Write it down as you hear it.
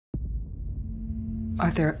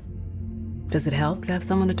Arthur, does it help to have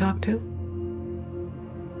someone to talk to?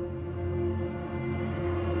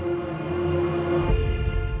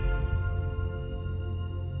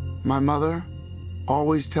 My mother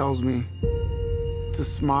always tells me to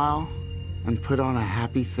smile and put on a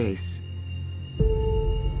happy face.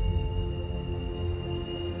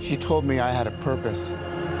 She told me I had a purpose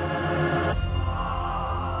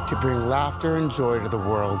to bring laughter and joy to the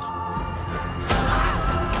world.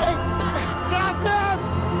 Hey, stop them!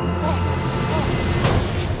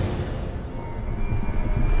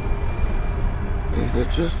 Is it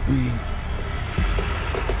just me?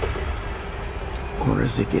 Or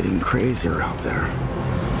is it getting crazier out there?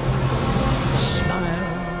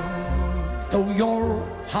 Smile, though your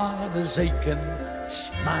heart is aching.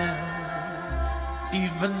 Smile,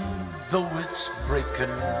 even though it's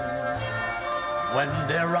breaking. When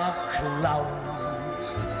there are clouds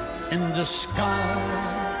in the sky,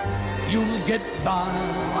 you'll get by.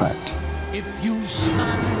 What? If you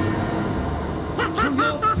smile to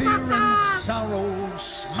your fear and sorrow,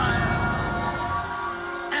 smile.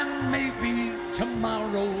 And maybe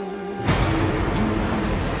tomorrow you'll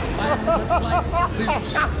find that life is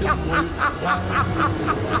still worthwhile.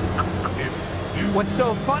 If you What's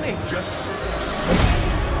so funny? just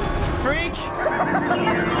Freak!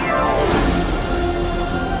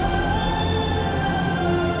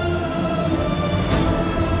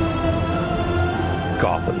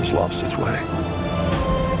 Gotham has lost its way.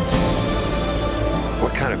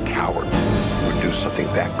 What kind of coward would do something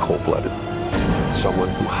that cold-blooded? Someone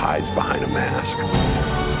who hides behind a mask.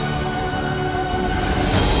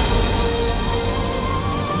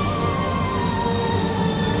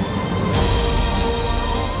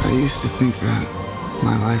 I used to think that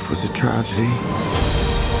my life was a tragedy.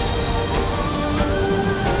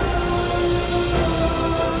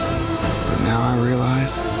 But now I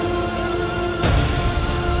realize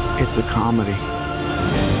it's a comedy.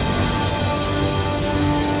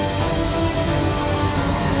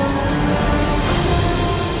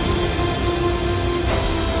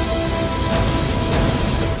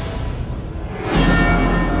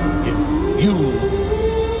 you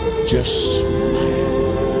just smile.